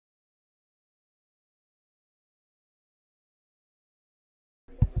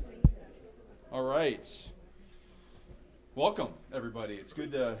right. Welcome, everybody. It's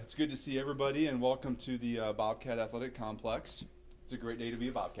good to see everybody, and welcome to the Bobcat Athletic Complex. It's a great day to be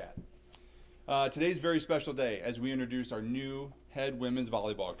a Bobcat. Today's a very special day as we introduce our new head women's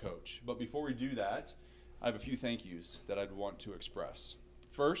volleyball coach. But before we do that, I have a few thank yous that I'd want to express.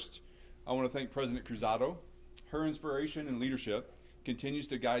 First, I want to thank President Cruzado. Her inspiration and leadership continues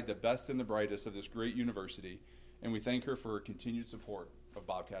to guide the best and the brightest of this great university, and we thank her for her continued support of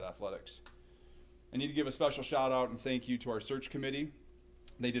Bobcat Athletics. I need to give a special shout out and thank you to our search committee.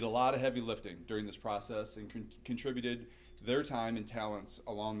 They did a lot of heavy lifting during this process and contributed their time and talents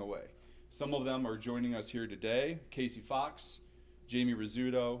along the way. Some of them are joining us here today: Casey Fox, Jamie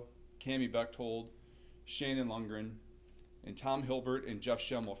Rizzuto, Cami Bechtold, Shannon Lundgren, and Tom Hilbert and Jeff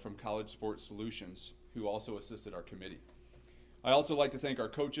Schemmel from College Sports Solutions, who also assisted our committee. I also like to thank our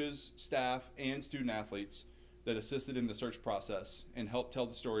coaches, staff, and student athletes that assisted in the search process and helped tell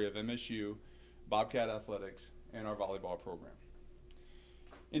the story of MSU, Bobcat Athletics, and our volleyball program.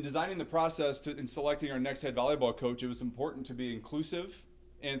 In designing the process in selecting our next head volleyball coach, it was important to be inclusive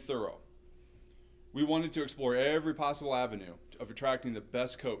and thorough. We wanted to explore every possible avenue of attracting the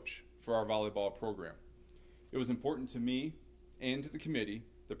best coach for our volleyball program. It was important to me and to the committee.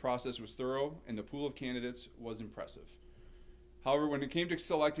 The process was thorough and the pool of candidates was impressive. However, when it came to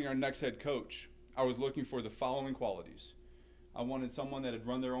selecting our next head coach, I was looking for the following qualities. I wanted someone that had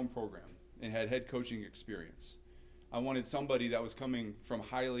run their own program and had head coaching experience. I wanted somebody that was coming from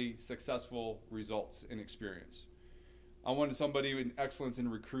highly successful results and experience. I wanted somebody with excellence in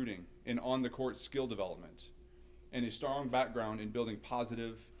recruiting and on-the-court skill development, and a strong background in building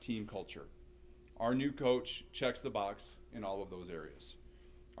positive team culture. Our new coach checks the box in all of those areas.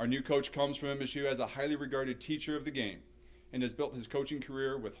 Our new coach comes from MSU as a highly regarded teacher of the game and has built his coaching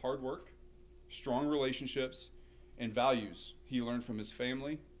career with hard work, strong relationships, and values he learned from his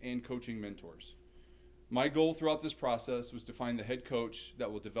family and coaching mentors. My goal throughout this process was to find the head coach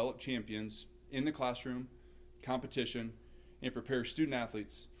that will develop champions in the classroom, competition, and prepare student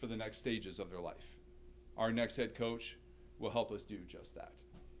athletes for the next stages of their life. Our next head coach will help us do just that.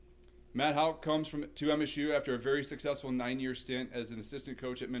 Matt Houk comes to MSU after a very successful 9-year stint as an assistant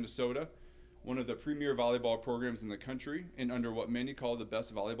coach at Minnesota, one of the premier volleyball programs in the country, and under what many call the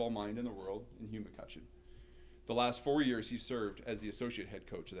best volleyball mind in the world in Houk. The last 4 years he served as the associate head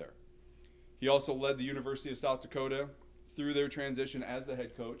coach there. He also led the University of South Dakota through their transition as the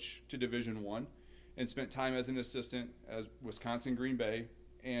head coach to Division I and spent time as an assistant at Wisconsin Green Bay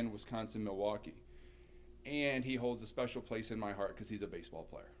and Wisconsin Milwaukee. And he holds a special place in my heart because he's a baseball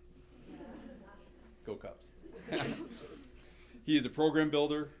player. Go Cubs. He is a program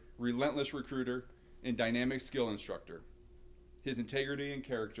builder, relentless recruiter, and dynamic skill instructor. His integrity and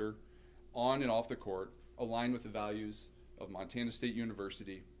character on and off the court align with the values of Montana State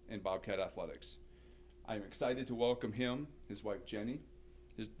University and Bobcat Athletics. I am excited to welcome him, his wife Jenny,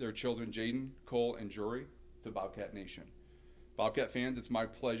 their children Jaden, Cole, and Jory to Bobcat Nation. Bobcat fans, it's my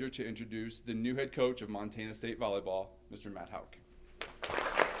pleasure to introduce the new head coach of Montana State Volleyball, Mr. Matt Houk.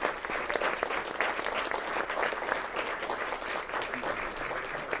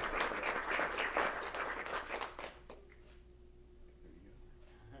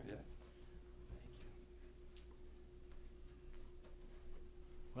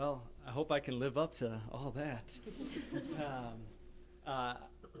 Well, I hope I can live up to all that.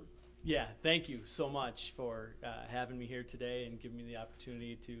 Yeah, thank you so much for having me here today and giving me the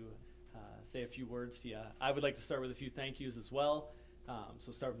opportunity to say a few words to you. I would like to start with a few thank yous as well.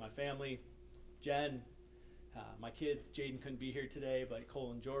 So start with my family, Jen, my kids. Jaden couldn't be here today, but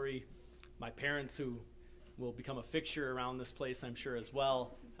Cole and Jory, my parents who will become a fixture around this place, I'm sure, as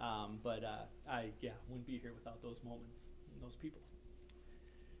well. I wouldn't be here without those moments and those people.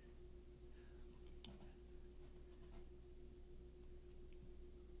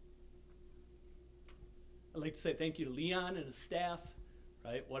 I'd like to say thank you to Leon and his staff,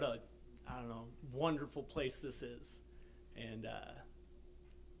 right? What a, wonderful place this is. And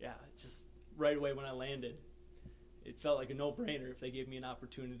just right away when I landed, it felt like a no-brainer if they gave me an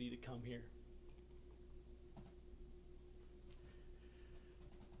opportunity to come here.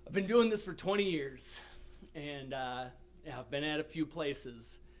 I've been doing this for 20 years, and I've been at a few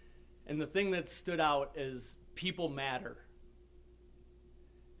places. And the thing that stood out is people matter.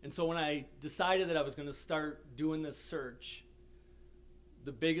 And so when I decided that I was going to start doing this search,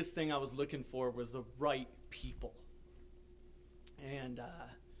 the biggest thing I was looking for was the right people. And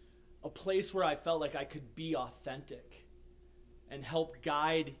a place where I felt like I could be authentic and help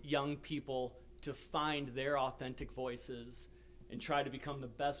guide young people to find their authentic voices and try to become the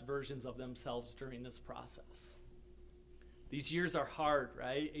best versions of themselves during this process. these years are hard,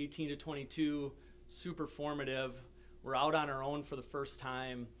 right? 18 to 22, super formative. We're out on our own for the first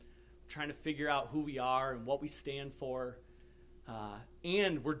time, trying to figure out who we are and what we stand for.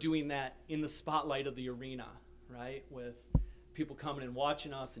 And we're doing that in the spotlight of the arena, right? With people coming and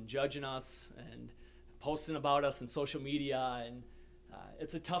watching us and judging us and posting about us in social media. And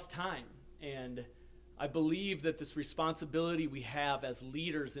it's a tough time. And I believe that this responsibility we have as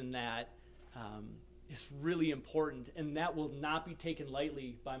leaders in that is really important. And that will not be taken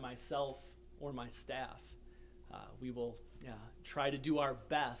lightly by myself or my staff. We will try to do our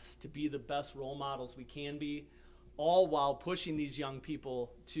best to be the best role models we can be, all while pushing these young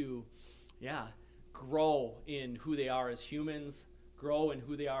people to, grow in who they are as humans, grow in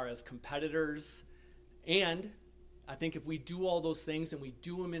who they are as competitors. And I think if we do all those things and we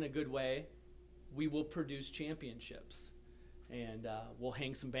do them in a good way, we will produce championships. And we'll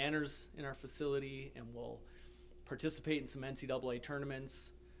hang some banners in our facility, and we'll participate in some NCAA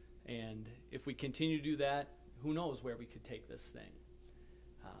tournaments. And if we continue to do that, who knows where we could take this thing.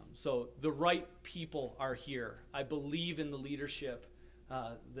 So the right people are here. I believe in the leadership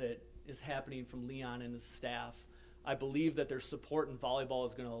that is happening from Leon and his staff. I believe that their support in volleyball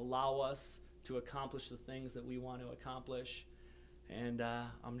is going to allow us to accomplish the things that we want to accomplish. And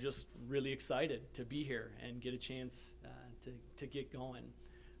I'm just really excited to be here and get a chance to get going.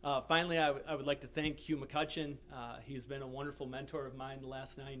 Finally, I would like to thank Hugh McCutcheon. He's been a wonderful mentor of mine the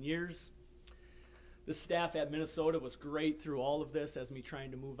last 9 years. The staff at Minnesota was great through all of this as me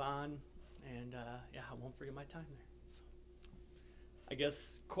trying to move on. And I won't forget my time there. So I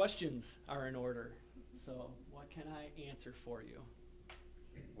guess questions are in order. So what can I answer for you?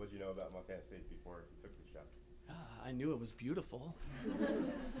 What did you know about Montana State before you took the job? I knew it was beautiful.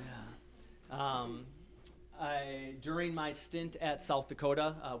 During my stint at South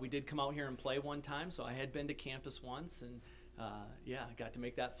Dakota, we did come out here and play one time, so I had been to campus once, and I got to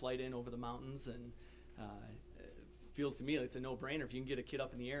make that flight in over the mountains, and it feels to me like it's a no-brainer. If you can get a kid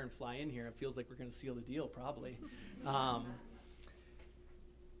up in the air and fly in here, it feels like we're going to seal the deal, probably. I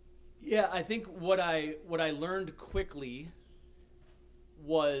think what I learned quickly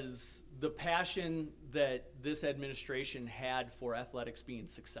was the passion that this administration had for athletics being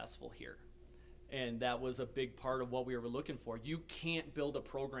successful here. And that was a big part of what we were looking for. You can't build a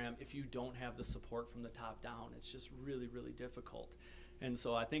program if you don't have the support from the top down. It's just really, really difficult. And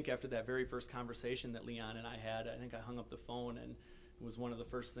so I think after that very first conversation that Leon and I had, I think I hung up the phone, and it was one of the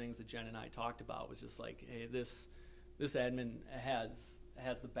first things that Jen and I talked about was just like, hey, this admin has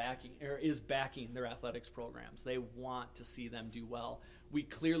the backing, or is backing their athletics programs. They want to see them do well. We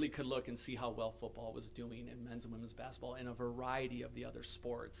clearly could look and see how well football was doing in men's and women's basketball and a variety of the other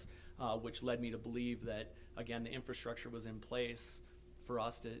sports, which led me to believe that, again, the infrastructure was in place for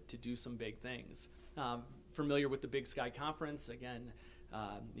us to do some big things. Familiar with the Big Sky Conference, again,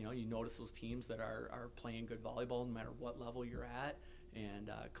 you notice those teams that are playing good volleyball no matter what level you're at, and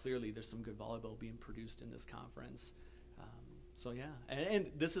clearly there's some good volleyball being produced in this conference. And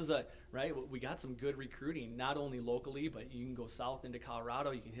this is we got some good recruiting, not only locally, but you can go south into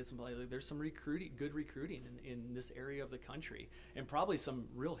Colorado, you can hit some, there's some good recruiting in this area of the country, and probably some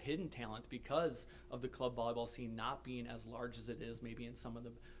real hidden talent because of the club volleyball scene not being as large as it is maybe in some of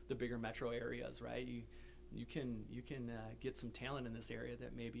the bigger metro areas, right? You can get some talent in this area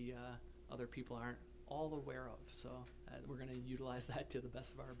that maybe other people aren't all aware of, so we're going to utilize that to the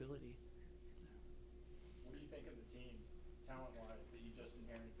best of our ability. What do you think of the team, talent-wise, that you just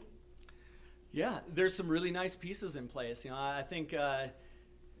inherited? Yeah, there's some really nice pieces in place. I think,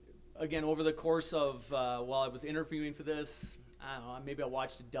 again, over the course of while I was interviewing for this, I don't know, maybe I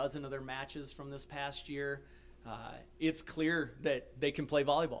watched a dozen of their matches from this past year. It's clear that they can play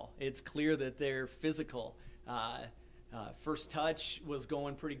volleyball. It's clear that they're physical. First touch was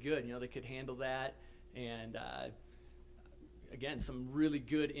going pretty good. They could handle that. And, again, some really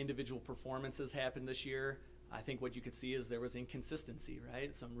good individual performances happened this year. I think what you could see is there was inconsistency,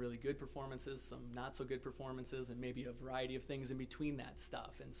 right? Some really good performances, some not so good performances, and maybe a variety of things in between that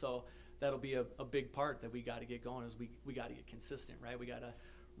stuff. And so that'll be a big part that we got to get going is we got to get consistent, right? We got to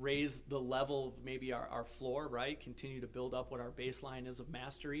raise the level of maybe our floor, right? Continue to build up what our baseline is of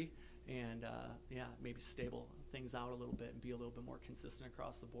mastery, and maybe stable things out a little bit and be a little bit more consistent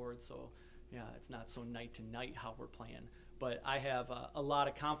across the board. So it's not so night to night how we're playing. But I have a lot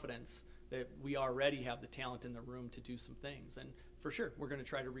of confidence that we already have the talent in the room to do some things. And for sure, we're going to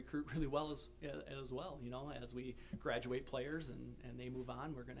try to recruit really well as well. As we graduate players and they move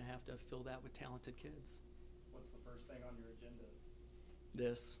on, we're going to have to fill that with talented kids. What's the first thing on your agenda?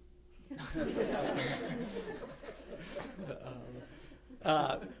 This.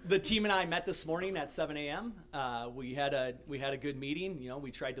 The team and I met this morning at 7 a.m. We had a good meeting. You know,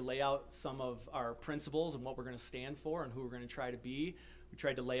 we tried to lay out some of our principles and what we're going to stand for and who we're going to try to be. We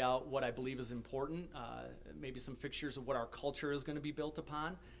tried to lay out what I believe is important, maybe some fixtures of what our culture is going to be built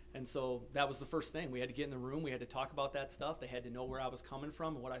upon. And so that was the first thing. We had to get in the room. We had to talk about that stuff. They had to know where I was coming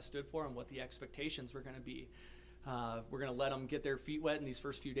from and what I stood for and what the expectations were going to be. We're going to let them get their feet wet in these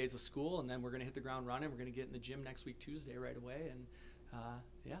first few days of school, and then we're going to hit the ground running. We're going to get in the gym next week, Tuesday, right away. And,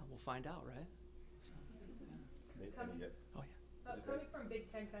 yeah, we'll find out, right? So, yeah. Coming from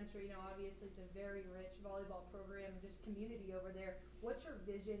Big Ten country, you know, obviously it's a very rich volleyball program, just community over there. What's your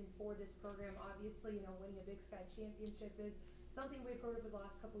vision for this program? Obviously, you know, winning a Big Sky championship is something we've heard over the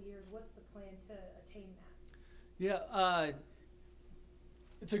last couple of years. What's the plan to attain that? Yeah,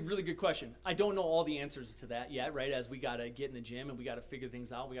 it's a really good question. I don't know all the answers to that yet, right? As we got to get in the gym and we got to figure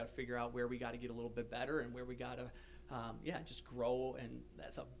things out. We got to figure out where we got to get a little bit better and where we got to, just grow and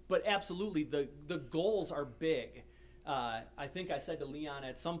that stuff. But absolutely, the goals are big. I think I said to Leon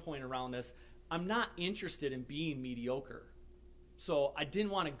at some point around this, I'm not interested in being mediocre. So I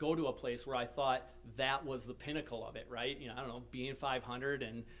didn't want to go to a place where I thought that was the pinnacle of it, right? You know, I don't know, being 500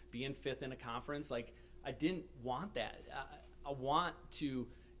 and being fifth in a conference. Like, I didn't want that. I want to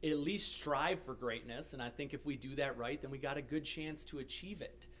at least strive for greatness, and I think if we do that right, then we got a good chance to achieve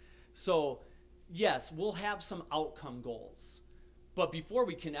it. So, yes, we'll have some outcome goals. But before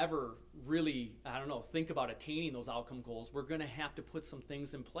we can ever really, think about attaining those outcome goals, we're going to have to put some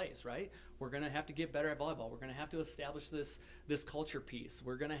things in place, right? We're going to have to get better at volleyball. We're going to have to establish this culture piece.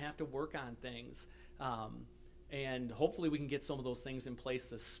 We're going to have to work on things. And hopefully we can get some of those things in place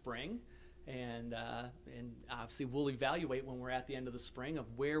this spring. And obviously we'll evaluate when we're at the end of the spring of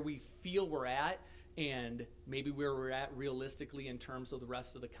where we feel we're at and maybe where we're at realistically in terms of the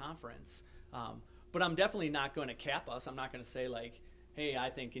rest of the conference. But I'm definitely not going to cap us. I'm not going to say like, hey, I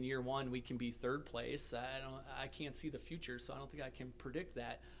think in year one we can be third place. I can't see the future, so I don't think I can predict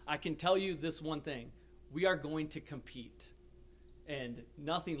that. I can tell you this one thing. We are going to compete, and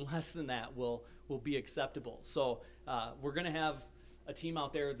nothing less than that will be acceptable. So we're going to have a team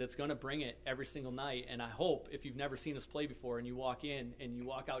out there that's going to bring it every single night, and I hope if you've never seen us play before and you walk in and you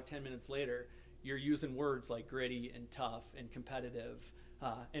walk out 10 minutes later, you're using words like gritty and tough and competitive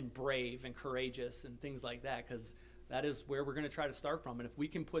and brave and courageous and things like that, because that is where we're going to try to start from. And if we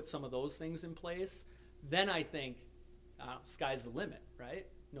can put some of those things in place, then I think sky's the limit, right?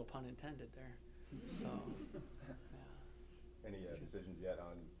 No pun intended there. So, yeah. Any decisions yet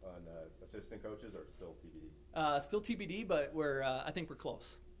on assistant coaches, or still TBD? Still TBD, but I think we're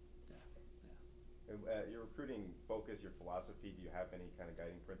close. Yeah. And your recruiting focus, your philosophy, do you have any kind of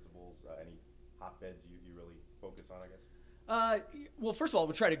guiding principles, any hotbeds you really focus on, I guess? Well, first of all,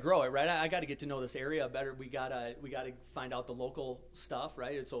 we'll try to grow it, right? I got to get to know this area better. We gotta find out the local stuff,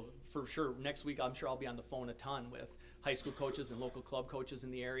 right? And so for sure, next week I'm sure I'll be on the phone a ton with high school coaches and local club coaches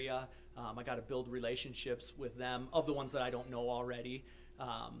in the area. I got to build relationships with them of the ones that I don't know already.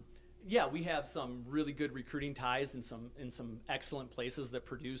 Yeah, we have some really good recruiting ties in some excellent places that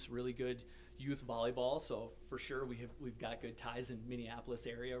produce really good youth volleyball. So for sure, we've got good ties in Minneapolis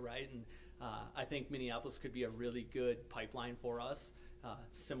area, right? And I think Minneapolis could be a really good pipeline for us.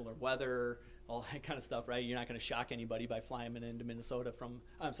 Similar weather, all that kind of stuff, right? You're not going to shock anybody by flying them into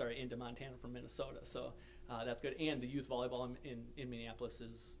into Montana from Minnesota. So that's good. And the youth volleyball in Minneapolis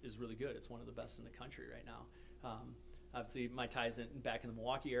is really good. It's one of the best in the country right now. Obviously, my ties back in the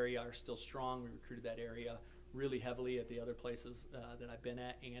Milwaukee area are still strong. We recruited that area really heavily at the other places that I've been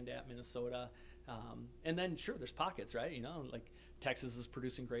at and at Minnesota. And then, sure, there's pockets, right? You know, like Texas is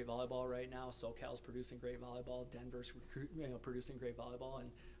producing great volleyball right now. SoCal's producing great volleyball. Denver's producing great volleyball. And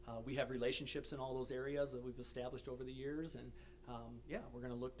we have relationships in all those areas that we've established over the years. And, we're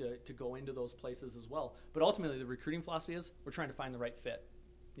going to look to go into those places as well. But ultimately, the recruiting philosophy is we're trying to find the right fit,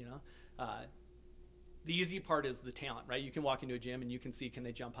 you know. The easy part is the talent, right? You can walk into a gym and you can see, can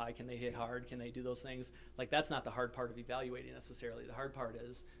they jump high? Can they hit hard? Can they do those things? Like, that's not the hard part of evaluating necessarily. The hard part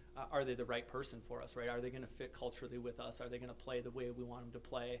is, are they the right person for us, right? Are they going to fit culturally with us? Are they going to play the way we want them to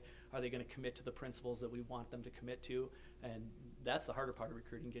play? Are they going to commit to the principles that we want them to commit to? And that's the harder part of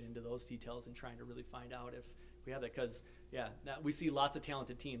recruiting, get into those details and trying to really find out if we have that. Because, we see lots of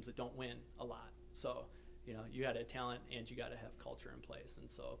talented teams that don't win a lot. So, you know, you got to have talent and you got to have culture in place.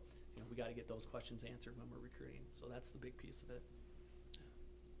 And so, you know, we got to get those questions answered when we're recruiting. So that's the big piece of it.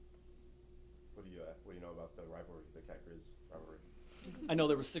 What do you know about the rivalry, the Cat Grizz rivalry? I know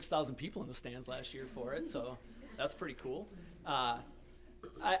there was 6,000 people in the stands last year for it, so that's pretty cool.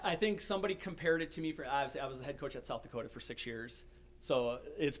 I think somebody compared it to me. Obviously, I was the head coach at South Dakota for 6 years, So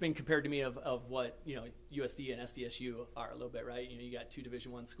it's been compared to me of what, you know, USD and SDSU are a little bit, right? You know, you got 2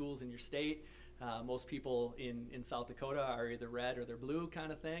 Division I schools in your state. Most people in South Dakota are either red or they're blue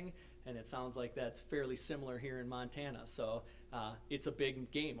kind of thing. And it sounds like that's fairly similar here in Montana. So it's a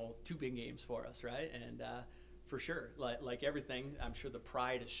big game, well, 2 big games for us, right? And for sure, like everything, I'm sure the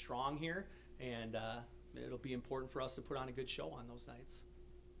pride is strong here. And it'll be important for us to put on a good show on those nights.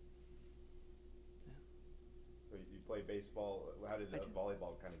 So you play baseball. How did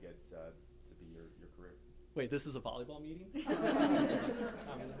volleyball kind of get to be your career? Wait, this is a volleyball meeting?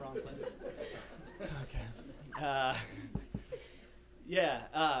 I'm in the wrong place. Okay.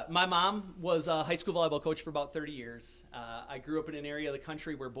 My mom was a high school volleyball coach for about 30 years. I grew up in an area of the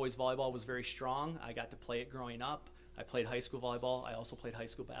country where boys volleyball was very strong. I got to play it growing up. I played high school volleyball. I also played high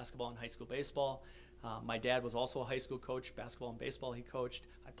school basketball and high school baseball. My dad was also a high school coach, basketball and baseball he coached.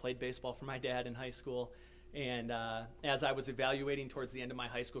 I played baseball for my dad in high school. And as I was evaluating towards the end of my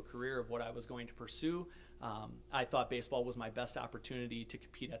high school career of what I was going to pursue, I thought baseball was my best opportunity to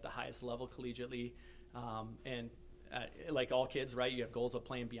compete at the highest level collegiately. Like all kids, right, you have goals of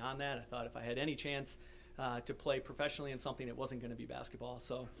playing beyond that. I thought if I had any chance to play professionally in something, it wasn't going to be basketball.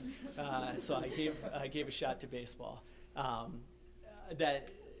 So I gave a shot to baseball.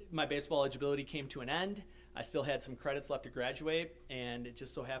 My baseball eligibility came to an end. I still had some credits left to graduate, and it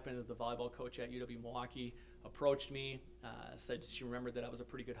just so happened that the volleyball coach at UW-Milwaukee approached me, said she remembered that I was a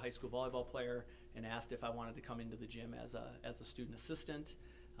pretty good high school volleyball player, and asked if I wanted to come into the gym as a student assistant.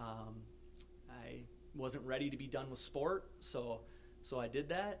 I wasn't ready to be done with sport, so I did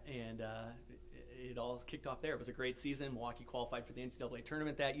that, and it all kicked off there. It was a great season. Milwaukee qualified for the NCAA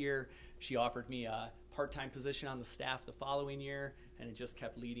tournament that year. She offered me a part-time position on the staff the following year, and it just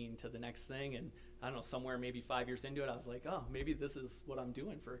kept leading to the next thing. And I don't know, somewhere maybe 5 years into it, I was like, oh, maybe this is what I'm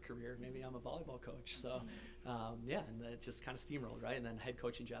doing for a career. Maybe I'm a volleyball coach. So, and it just kind of steamrolled, right? And then head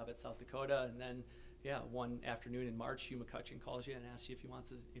coaching job at South Dakota, and then, one afternoon in March, Hugh McCutcheon calls you and asks you if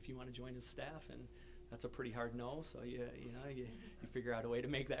you want to join his staff, and that's a pretty hard no. So you figure out a way to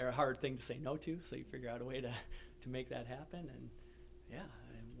make that, or a hard thing to say no to. So you figure out a way to make that happen, and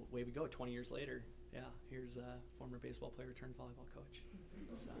away we go. 20 years later, here's a former baseball player turned volleyball coach.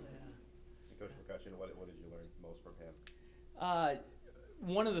 So Coach McCutcheon, what did you learn most from him?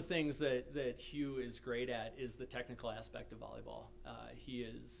 One of the things that Hugh is great at is the technical aspect of volleyball. He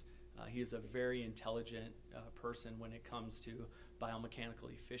is a very intelligent person when it comes to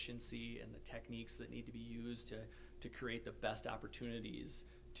biomechanical efficiency and the techniques that need to be used to create the best opportunities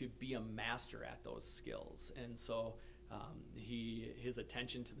to be a master at those skills. And so his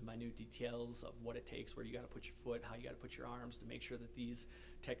attention to the minute details of what it takes, where you got to put your foot, how you got to put your arms to make sure that these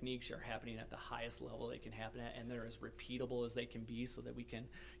techniques are happening at the highest level they can happen at, and they're as repeatable as they can be, so that we can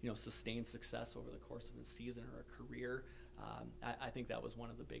sustain success over the course of a season or a career. I think that was one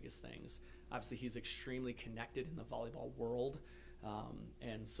of the biggest things. Obviously, he's extremely connected in the volleyball world,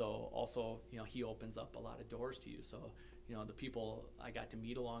 and so also he opens up a lot of doors to you. So the people I got to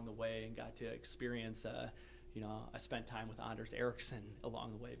meet along the way and got to experience. I spent time with Anders Eriksson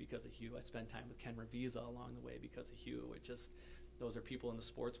along the way because of Hugh. I spent time with Ken Revisa along the way because of Hugh. Those are people in the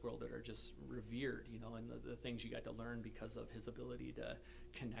sports world that are just revered, and the things you got to learn because of his ability to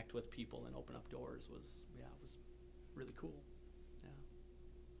connect with people and open up doors was really cool. Yeah.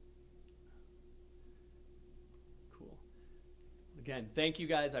 Cool. Again, thank you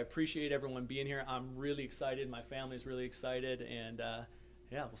guys. I appreciate everyone being here. I'm really excited. My family's really excited, and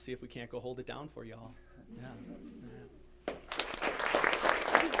we'll see if we can't go hold it down for y'all. Yeah.